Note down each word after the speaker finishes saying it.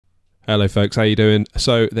Hello folks, how you doing?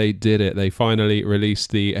 So they did it. They finally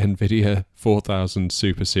released the Nvidia 4000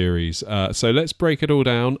 Super Series. So let's break it all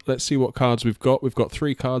down. Let's see what cards we've got. We've got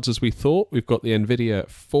three cards as we thought. We've got the Nvidia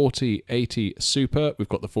 4080 Super. We've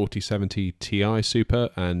got the 4070 Ti Super.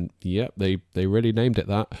 And yep, they really named it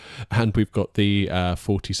that. And we've got the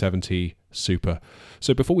 4070 Super.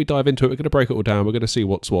 So before we dive into it, we're going to break it all down. We're going to see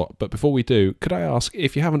what's what. But before we do, could I ask,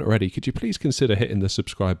 if you haven't already, could you please consider hitting the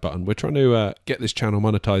subscribe button? We're trying to get this channel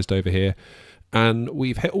monetized over here. And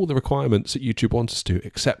we've hit all the requirements that YouTube wants us to,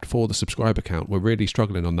 except for the subscriber count. We're really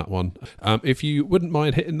struggling on that one. If you wouldn't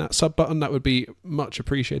mind hitting that sub button, that would be much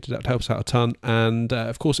appreciated. That helps out a ton. And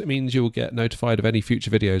of course, it means you'll get notified of any future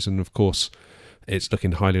videos. And of course, it's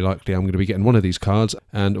looking highly likely I'm going to be getting one of these cards,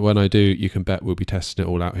 and when I do, you can bet we'll be testing it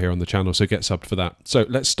all out here on the channel, so get subbed for that. So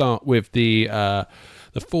let's start with the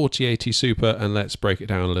 4080 Super, and let's break it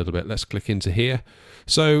down a little bit. Let's click into here.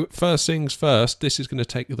 So first things first, this is going to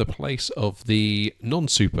take the place of the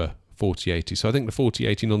non-Super 4080. So I think the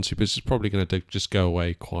 4080 non-Super is probably going to just go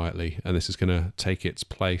away quietly, and this is going to take its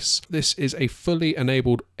place. This is a fully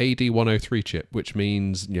enabled AD103 chip, which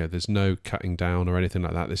means, you know, there's no cutting down or anything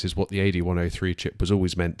like that. This is what the AD103 chip was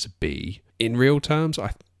always meant to be. In real terms,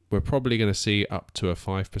 we're probably going to see up to a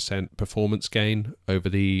 5% performance gain over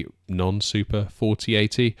the non-Super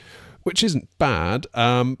 4080, which isn't bad,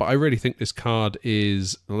 but I really think this card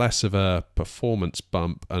is less of a performance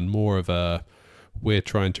bump and more of a, we're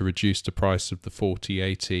trying to reduce the price of the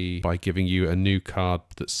 4080 by giving you a new card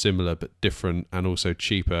that's similar but different and also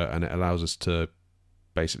cheaper, and it allows us to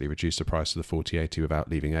basically reduce the price of the 4080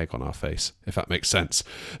 without leaving egg on our face, if that makes sense.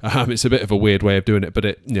 It's a bit of a weird way of doing it, but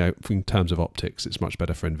it, you know, in terms of optics, it's much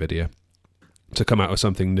better for Nvidia to come out with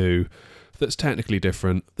something new that's technically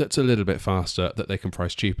different, that's a little bit faster, that they can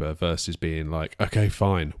price cheaper, versus being like, okay,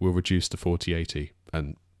 fine, we'll reduce the 4080,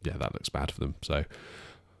 and yeah, that looks bad for them. So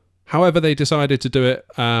however they decided to do it,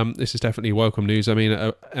 this is definitely welcome news. I mean,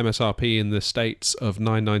 MSRP in the States of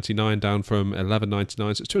 $9.99 down from $11.99, so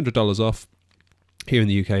it's $200 off. Here in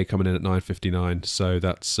the UK, coming in at $9.59, so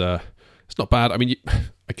that's it's not bad. I mean,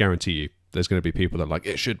 I guarantee you, there's going to be people that are like,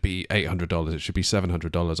 it should be $800, it should be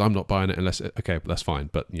 $700. I'm not buying it unless okay, but that's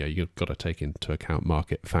fine. But yeah, you've got to take into account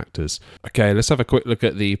market factors. Okay, let's have a quick look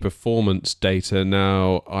at the performance data.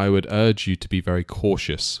 Now, I would urge you to be very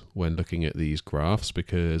cautious when looking at these graphs,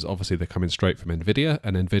 because obviously they're coming straight from Nvidia,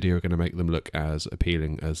 and Nvidia are going to make them look as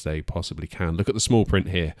appealing as they possibly can. Look at the small print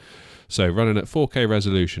here. So running at 4K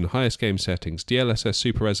resolution, highest game settings, DLSS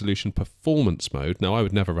super resolution, performance mode. Now, I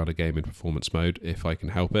would never run a game in performance mode if I can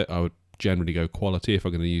help it. I would generally go quality if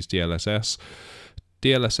I'm going to use DLSS.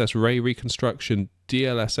 DLSS ray reconstruction,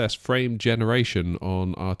 DLSS frame generation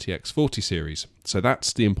on RTX 40 series. So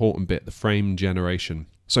that's the important bit, the frame generation.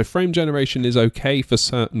 So frame generation is okay for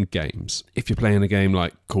certain games. If you're playing a game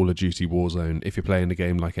like Call of Duty Warzone, if you're playing a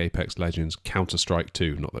game like Apex Legends, Counter-Strike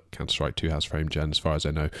 2, not that Counter-Strike 2 has frame gen as far as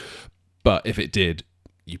I know, but if it did,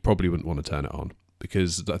 you probably wouldn't want to turn it on,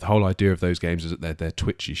 because the whole idea of those games is that they're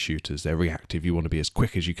twitchy shooters, they're reactive, you want to be as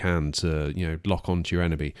quick as you can to, you know, lock onto your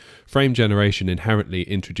enemy. Frame generation inherently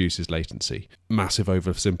introduces latency. Massive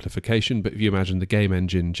oversimplification, but if you imagine the game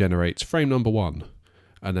engine generates frame number 1,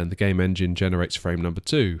 and then the game engine generates frame number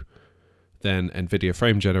 2, then Nvidia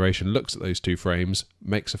frame generation looks at those two frames,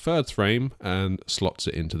 makes a third frame, and slots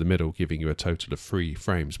it into the middle, giving you a total of 3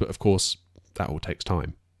 frames. But of course, that all takes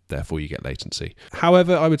time. Therefore, you get latency.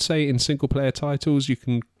 However, I would say in single-player titles, you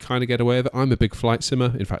can kind of get away with it. I'm a big flight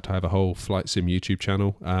simmer. In fact, I have a whole flight sim YouTube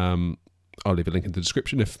channel. I'll leave a link in the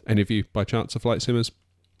description if any of you, by chance, are flight simmers.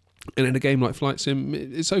 And in a game like Flight Sim,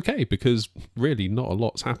 it's okay, because really not a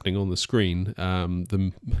lot's happening on the screen.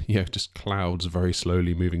 Just clouds very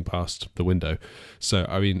slowly moving past the window. So,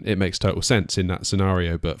 I mean, it makes total sense in that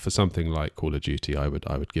scenario. But for something like Call of Duty, I would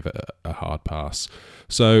give it a hard pass.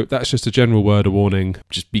 So that's just a general word of warning.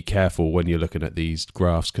 Just be careful when you're looking at these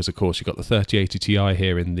graphs, because of course you've got the 3080 Ti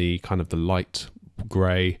here in the kind of the light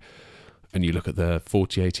grey, and you look at the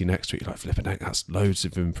 4080 next to it, you're like, flipping heck, that's loads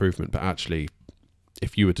of improvement. But actually,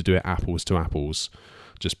 if you were to do it apples to apples,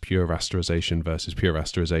 just pure rasterization versus pure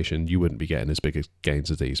rasterization, you wouldn't be getting as big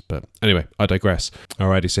gains as these. But anyway, I digress.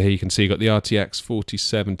 Alrighty, so here you can see you got the RTX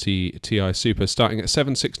 4070 Ti Super starting at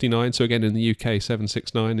 $769. So again, in the UK,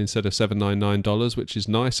 $769 instead of $799, which is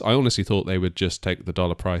nice. I honestly thought they would just take the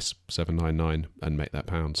dollar price, $799, and make that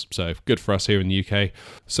pounds. So good for us here in the UK.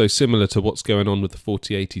 So similar to what's going on with the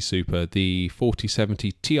 4080 Super, the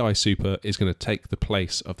 4070 Ti Super is going to take the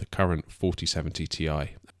place of the current 4070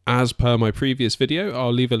 Ti. As per my previous video,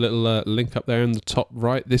 I'll leave a little link up there in the top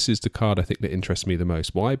right. This is the card I think that interests me the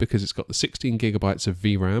most. Why? Because it's got the 16 gigabytes of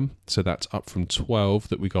VRAM, so that's up from 12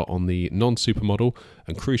 that we got on the non-super model,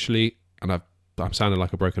 and crucially, and I'm sounding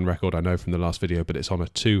like a broken record, I know, from the last video, but it's on a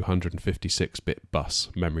 256-bit bus,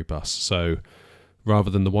 memory bus. So rather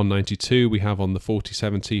than the 192 we have on the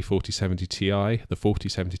 4070 Ti, the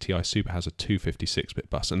 4070 Ti Super has a 256-bit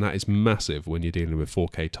bus, and that is massive when you're dealing with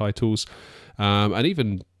 4K titles, and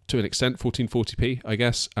even to an extent 1440p, I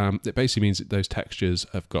guess. It basically means that those textures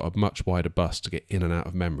have got a much wider bus to get in and out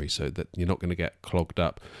of memory, so that you're not going to get clogged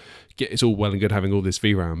up. It's all well and good having all this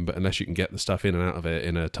VRAM, but unless you can get the stuff in and out of it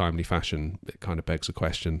in a timely fashion, it kind of begs the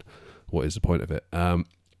question, what is the point of it?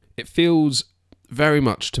 It feels very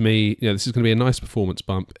much to me, this is going to be a nice performance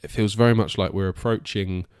bump. It feels very much like we're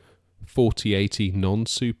approaching 4080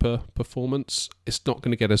 non-super performance. It's not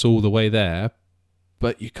going to get us all the way there,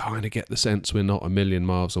 but you kind of get the sense we're not a million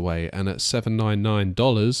miles away. And at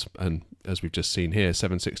 $799, and as we've just seen here,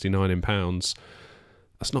 $769 in pounds,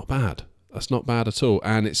 that's not bad. That's not bad at all.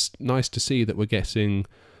 And it's nice to see that we're getting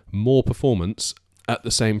more performance at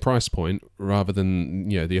the same price point, rather than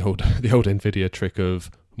the old Nvidia trick of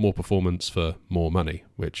more performance for more money,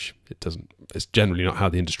 which it's generally not how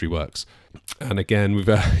the industry works. And again,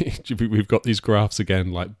 we've got these graphs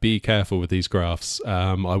again. Like, be careful with these graphs.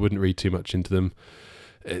 I wouldn't read too much into them.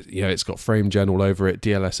 It's got frame gen all over it,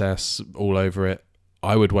 DLSS all over it.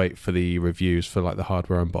 I would wait for the reviews for like the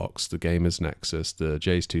Hardware Unboxed, the Gamers Nexus, the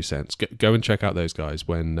Jay's 2 cents. Go and check out those guys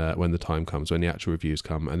when the time comes, when the actual reviews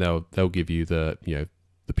come, and they'll give you the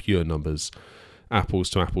pure numbers, apples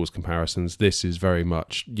to apples comparisons. This is very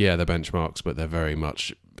much, they're benchmarks, but they're very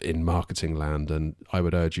much in marketing land, and I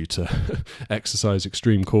would urge you to exercise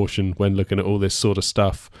extreme caution when looking at all this sort of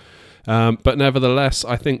stuff. But nevertheless,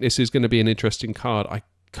 I think this is going to be an interesting card.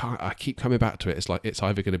 I keep coming back to it. It's like, it's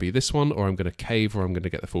either going to be this one, or I'm going to cave, or I'm going to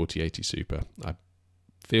get the 4080 Super. I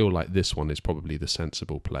feel like this one is probably the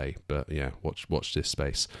sensible play, but yeah, watch this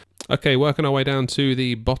space. Okay, working our way down to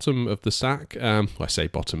the bottom of the stack. I say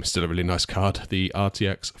bottom, it's still a really nice card. The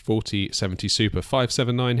RTX 4070 Super,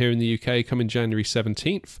 579 here in the UK, coming January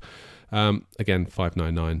 17th. Again,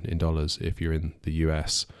 $599 in dollars if you're in the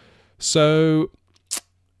US. So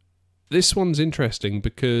this one's interesting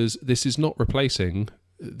because this is not replacing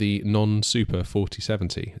the non-super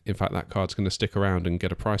 4070. In fact, that card's going to stick around and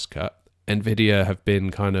get a price cut. Nvidia have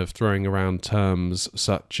been kind of throwing around terms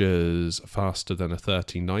such as faster than a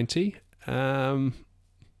 3090. Not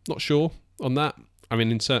sure on that. I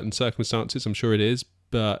mean, in certain circumstances, I'm sure it is,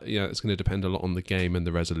 but it's going to depend a lot on the game and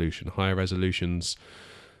the resolution. Higher resolutions,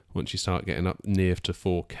 once you start getting up near to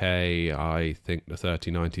 4K, I think the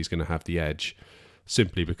 3090 is going to have the edge,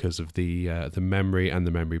 simply because of the memory and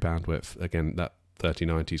the memory bandwidth. Again, that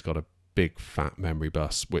 3090's got a big fat memory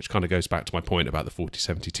bus, which kind of goes back to my point about the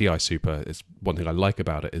 4070 Ti Super. It's one thing I like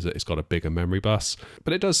about it is that it's got a bigger memory bus,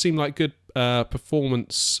 but it does seem like good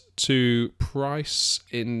performance to price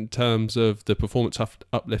in terms of the performance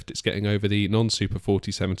uplift it's getting over the non-super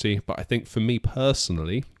 4070. But I think for me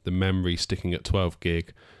personally, the memory sticking at 12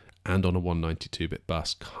 gig and on a 192-bit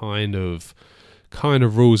bus kind of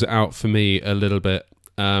rules it out for me a little bit.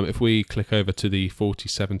 If we click over to the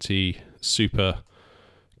 4070 Super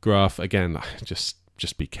graph again, just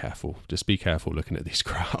be careful. Just be careful looking at these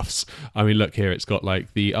graphs. I mean, look here, it's got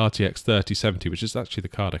like the RTX 3070, which is actually the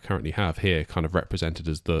card I currently have here, kind of represented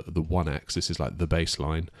as the 1X. This is like the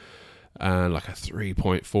baseline, and like a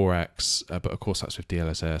 3.4X, but of course that's with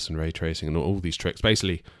DLSS and ray tracing and all these tricks.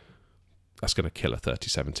 Basically, that's going to kill a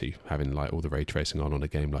 3070 having like all the ray tracing on a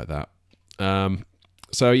game like that.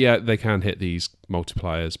 So yeah, they can hit these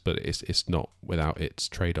multipliers, but it's not without its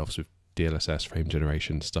trade-offs with DLSS, frame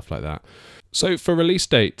generation, stuff like that. So for release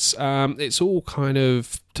dates, it's all kind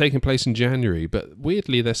of taking place in January, but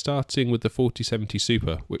weirdly they're starting with the 4070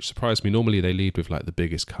 Super, which surprised me. Normally they lead with like the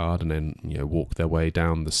biggest card and then walk their way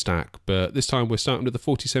down the stack, but this time we're starting with the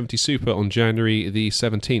 4070 Super on January the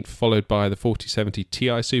 17th, followed by the 4070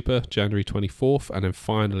 Ti Super January 24th, and then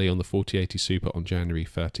finally on the 4080 Super on January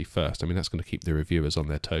 31st. I mean, that's going to keep the reviewers on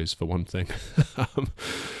their toes for one thing.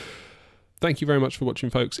 Thank you very much for watching,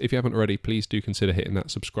 folks. If you haven't already, please do consider hitting that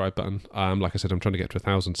subscribe button. Like I said, I'm trying to get to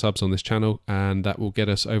 1,000 subs on this channel, and that will get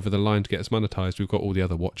us over the line to get us monetized. We've got all the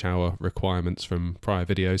other watch hour requirements from prior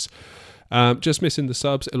videos. Just missing the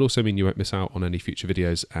subs, it'll also mean you won't miss out on any future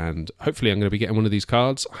videos, and hopefully I'm going to be getting one of these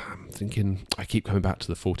cards. I'm thinking, I keep coming back to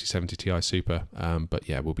the 4070 Ti Super, but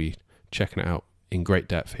yeah, we'll be checking it out in great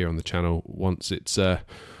depth here on the channel once it's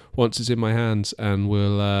in my hands, and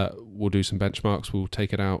we'll do some benchmarks. We'll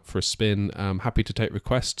take it out for a spin. Happy to take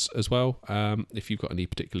requests as well. If you've got any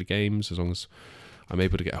particular games, as long as I'm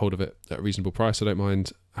able to get hold of it at a reasonable price, I don't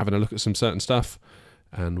mind having a look at some certain stuff,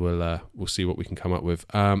 and we'll see what we can come up with.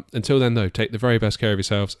 Until then, though, take the very best care of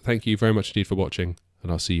yourselves. Thank you very much indeed for watching,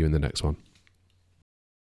 and I'll see you in the next one.